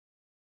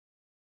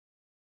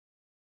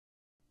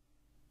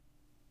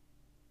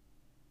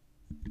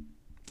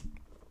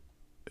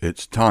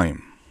It's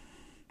time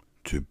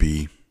to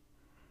be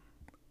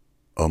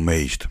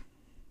amazed.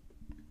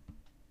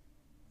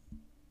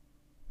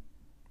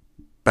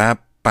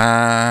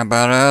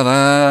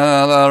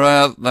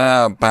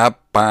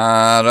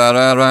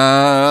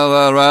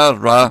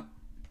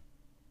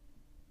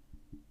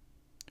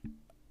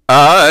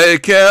 I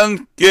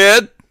can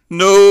get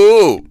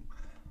no.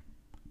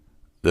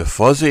 The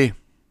fuzzy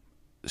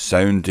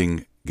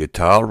sounding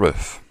guitar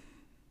riff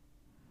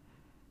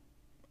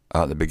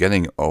at the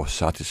beginning of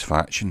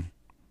Satisfaction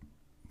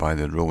by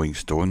the Rolling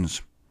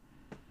Stones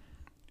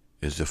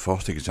is the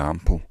first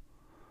example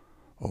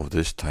of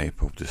this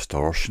type of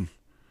distortion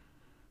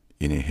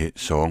in a hit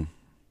song.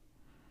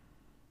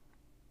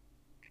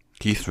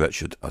 Keith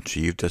Richards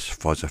achieved this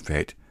fuzz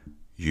effect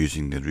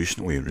using the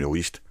recently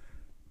released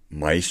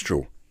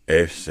Maestro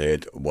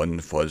FZ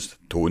One Fuzz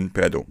tone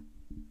pedal,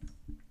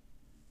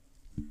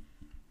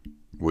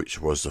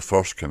 which was the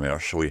first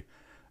commercially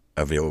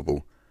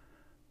available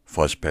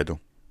fuzz pedal.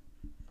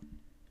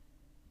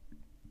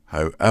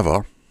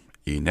 However,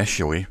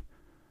 initially,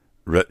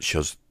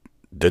 Richards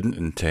didn't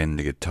intend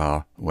the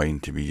guitar line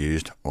to be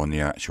used on the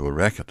actual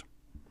record.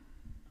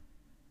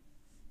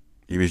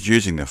 He was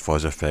using the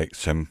fuzz effect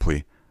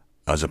simply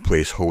as a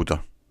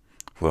placeholder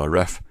for a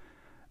riff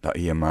that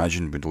he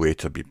imagined would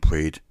later be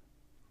played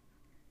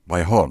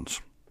by horns,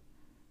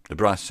 the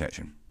brass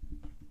section.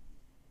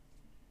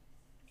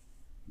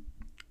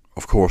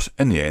 Of course,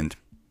 in the end,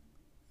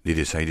 they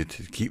decided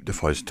to keep the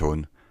fuzz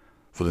tone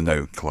for the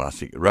now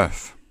classic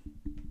riff.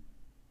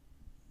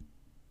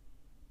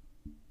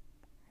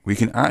 We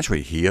can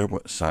actually hear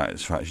what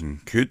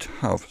Satisfaction could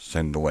have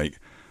sounded like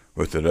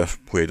with the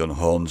riff played on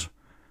horns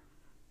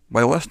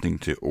by listening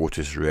to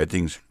Otis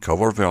Redding's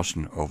cover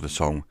version of the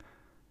song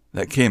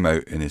that came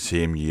out in the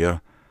same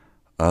year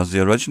as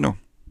the original.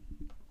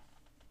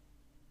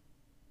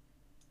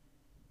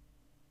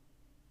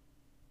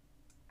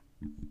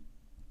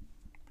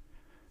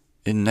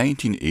 In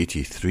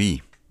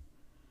 1983,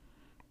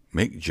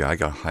 Mick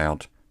Jagger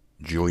hired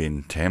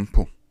Julian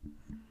Temple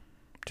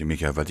to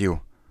make a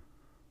video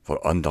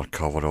for Under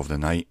Cover of the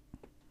Night.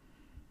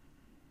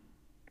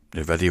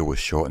 The video was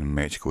shot in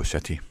Mexico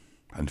City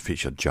and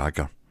featured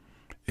Jagger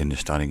in the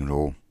starring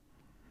role,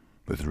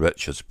 with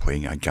Richards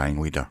playing a gang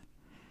leader,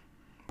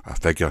 a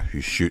figure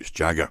who shoots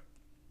Jagger.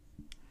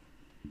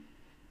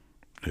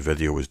 The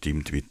video was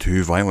deemed to be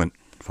too violent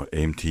for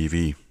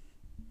MTV.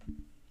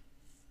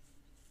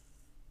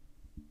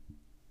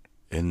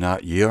 In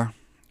that year,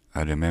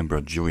 I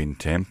remember Julian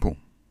Temple,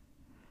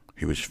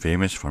 who was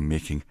famous for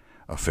making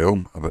a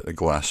film about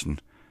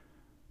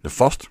the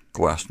first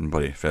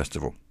Glastonbury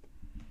Festival.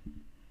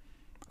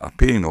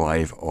 Appearing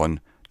live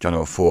on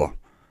Channel 4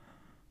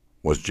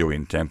 was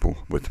Julian Temple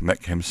with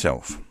Mick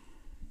himself.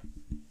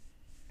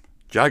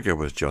 Jagger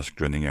was just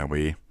grinning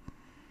away,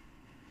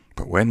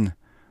 but when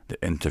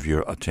the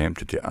interviewer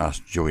attempted to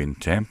ask Julian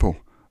Temple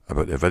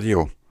about the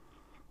video,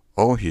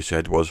 all he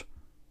said was,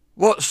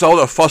 "What's all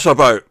the fuss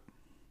about?"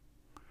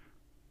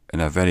 in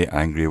a very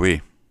angry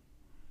way.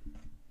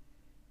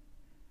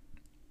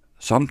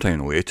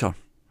 Sometime later,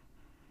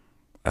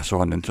 I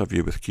saw an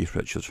interview with Keith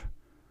Richards,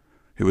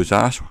 who was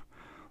asked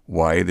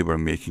why they were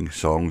making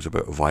songs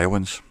about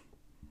violence,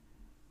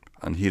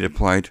 and he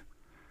replied,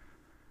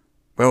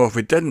 "Well, if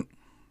we didn't,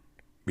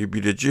 we'd be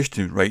reduced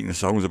to writing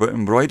songs about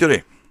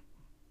embroidery."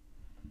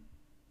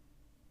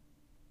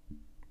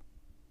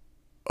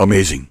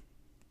 Amazing.